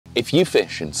If you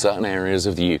fish in certain areas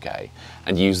of the UK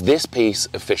and use this piece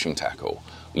of fishing tackle,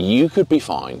 you could be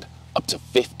fined up to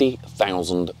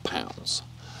 £50,000.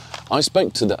 I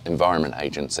spoke to the Environment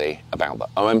Agency about the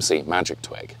OMC Magic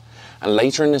Twig, and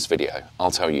later in this video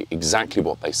I'll tell you exactly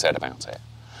what they said about it.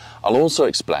 I'll also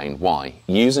explain why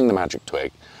using the Magic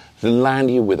Twig will land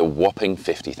you with a whopping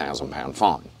 £50,000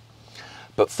 fine.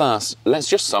 But first, let's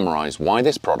just summarise why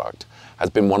this product has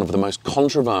been one of the most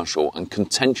controversial and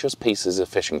contentious pieces of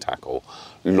fishing tackle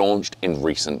launched in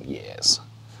recent years.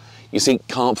 You see,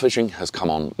 carp fishing has come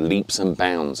on leaps and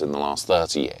bounds in the last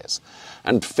 30 years,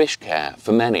 and fish care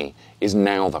for many is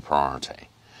now the priority.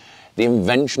 The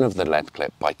invention of the lead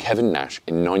clip by Kevin Nash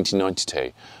in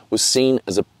 1992 was seen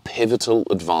as a pivotal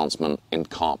advancement in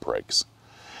carp rigs.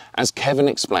 As Kevin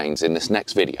explains in this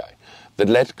next video, the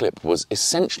lead clip was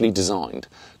essentially designed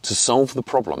to solve the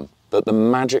problem that the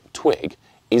Magic Twig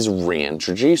is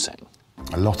reintroducing.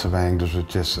 A lot of anglers were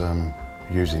just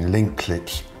using link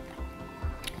clips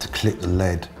to clip the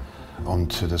lead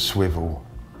onto the swivel.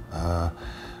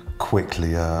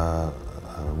 Quickly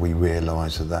we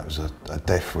realised that that was a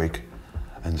death rig,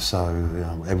 and so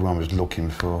everyone was looking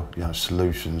for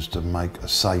solutions to make a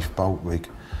safe bolt rig.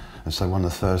 And so one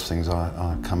of the first things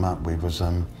I come up with was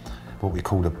what we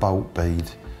called a bolt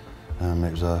bead.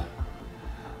 It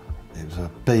was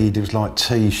a bead, it was like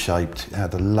T-shaped. It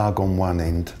had a lug on one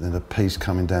end, then a piece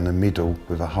coming down the middle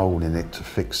with a hole in it to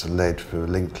fix the lead for a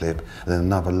link clip, and then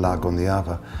another lug on the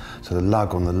other. So the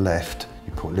lug on the left,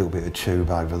 you put a little bit of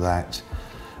tube over that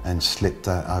and slip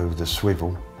that over the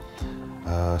swivel.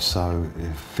 So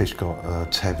if fish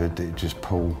got tethered, it'd just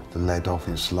pull the lead off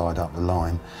and slide up the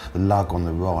line. The lug on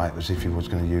the right was if you was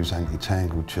going to use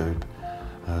anti-tangle tube.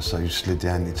 So you slid the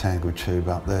anti-tangle tube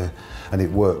up there, and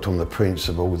it worked on the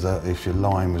principle that if your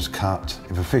line was cut,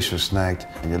 if a fish was snagged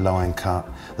and your line cut,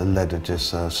 the lead would just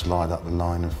slide up the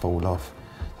line and fall off.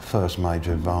 The first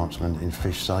major advancement in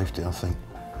fish safety, I think.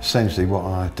 Essentially what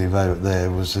I developed there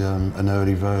was an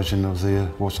early version of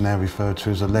what's now referred to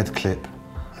as a lead clip,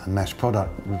 a Nash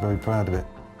product. We're very proud of it.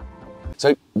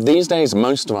 So these days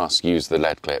most of us use the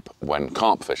lead clip when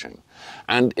carp fishing,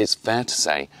 and it's fair to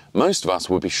say most of us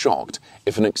would be shocked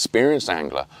if an experienced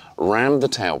angler rammed the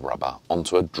tail rubber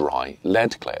onto a dry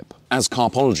lead clip. As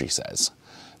Carpology says,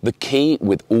 the key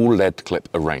with all lead clip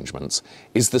arrangements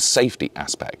is the safety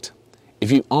aspect.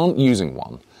 If you aren't using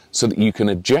one so that you can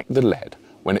eject the lead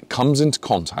when it comes into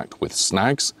contact with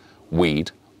snags,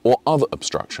 weed or other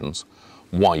obstructions,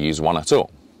 why use one at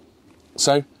all?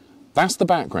 So that's the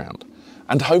background.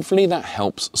 And hopefully that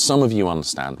helps some of you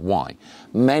understand why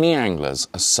many anglers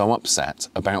are so upset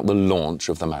about the launch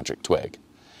of the Magic Twig.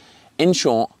 In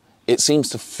short, it seems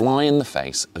to fly in the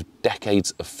face of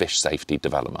decades of fish safety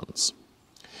developments.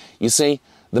 You see,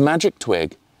 the Magic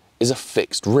Twig is a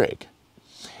fixed rig.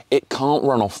 It can't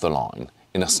run off the line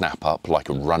in a snap-up like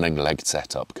a running leg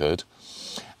setup could,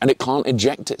 and it can't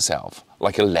eject itself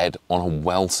like a lead on a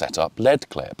well-set-up lead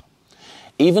clip.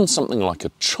 Even something like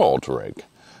a chod rig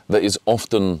that is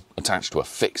often attached to a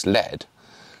fixed lead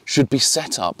should be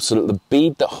set up so that the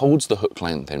bead that holds the hook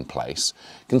length in place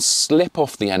can slip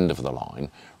off the end of the line,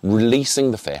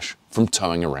 releasing the fish from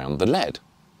towing around the lead.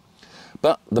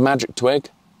 But the Magic Twig,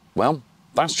 well,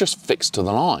 that's just fixed to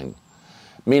the line,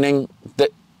 meaning that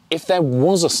if there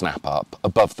was a snap up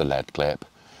above the lead clip,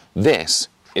 this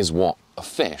is what a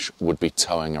fish would be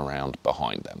towing around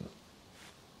behind them.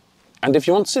 And if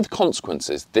you want to see the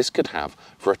consequences this could have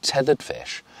for a tethered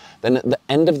fish, then at the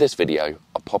end of this video,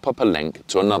 I'll pop up a link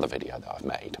to another video that I've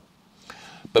made.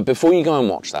 But before you go and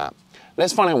watch that,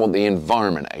 let's find out what the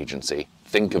Environment Agency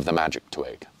think of the Magic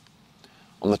Twig.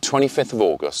 On the 25th of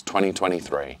August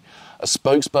 2023, a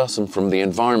spokesperson from the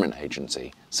Environment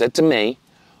Agency said to me,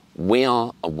 "We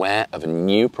are aware of a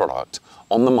new product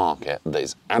on the market that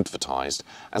is advertised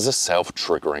as a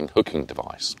self-triggering hooking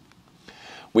device.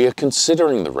 We are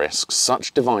considering the risks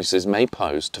such devices may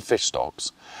pose to fish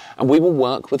stocks, and we will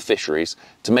work with fisheries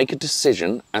to make a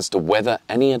decision as to whether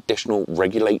any additional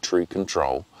regulatory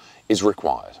control is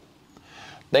required."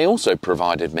 They also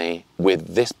provided me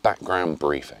with this background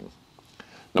briefing.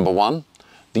 Number one,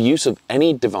 the use of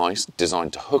any device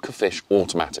designed to hook a fish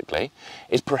automatically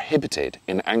is prohibited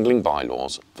in angling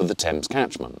bylaws for the Thames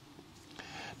catchment.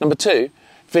 Number two,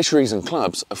 fisheries and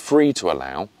clubs are free to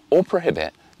allow or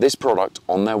prohibit this product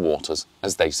on their waters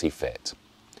as they see fit.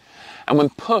 And when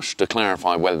pushed to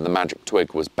clarify whether the Magic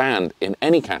Twig was banned in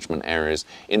any catchment areas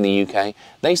in the UK,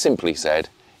 they simply said,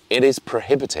 it is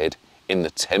prohibited in the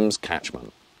Thames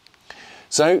catchment.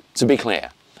 So, to be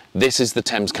clear, this is the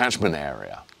Thames catchment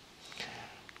area.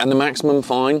 And the maximum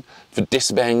fine for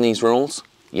disobeying these rules?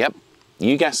 Yep,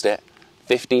 you guessed it,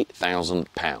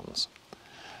 £50,000.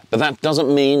 But that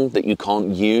doesn't mean that you can't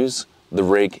use the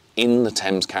rig in the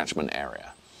Thames catchment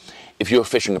area. If you're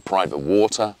fishing a private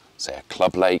water, say a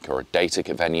club lake or a day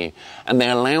ticket venue, and they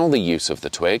allow the use of the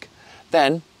twig,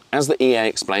 then, as the EA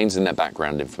explains in their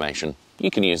background information, you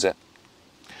can use it.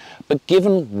 But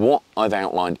given what I've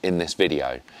outlined in this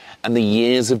video, and the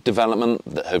years of development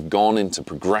that have gone into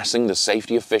progressing the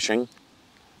safety of fishing,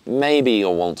 maybe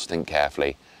you'll want to think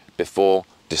carefully before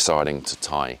deciding to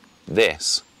tie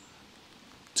this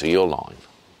to your line.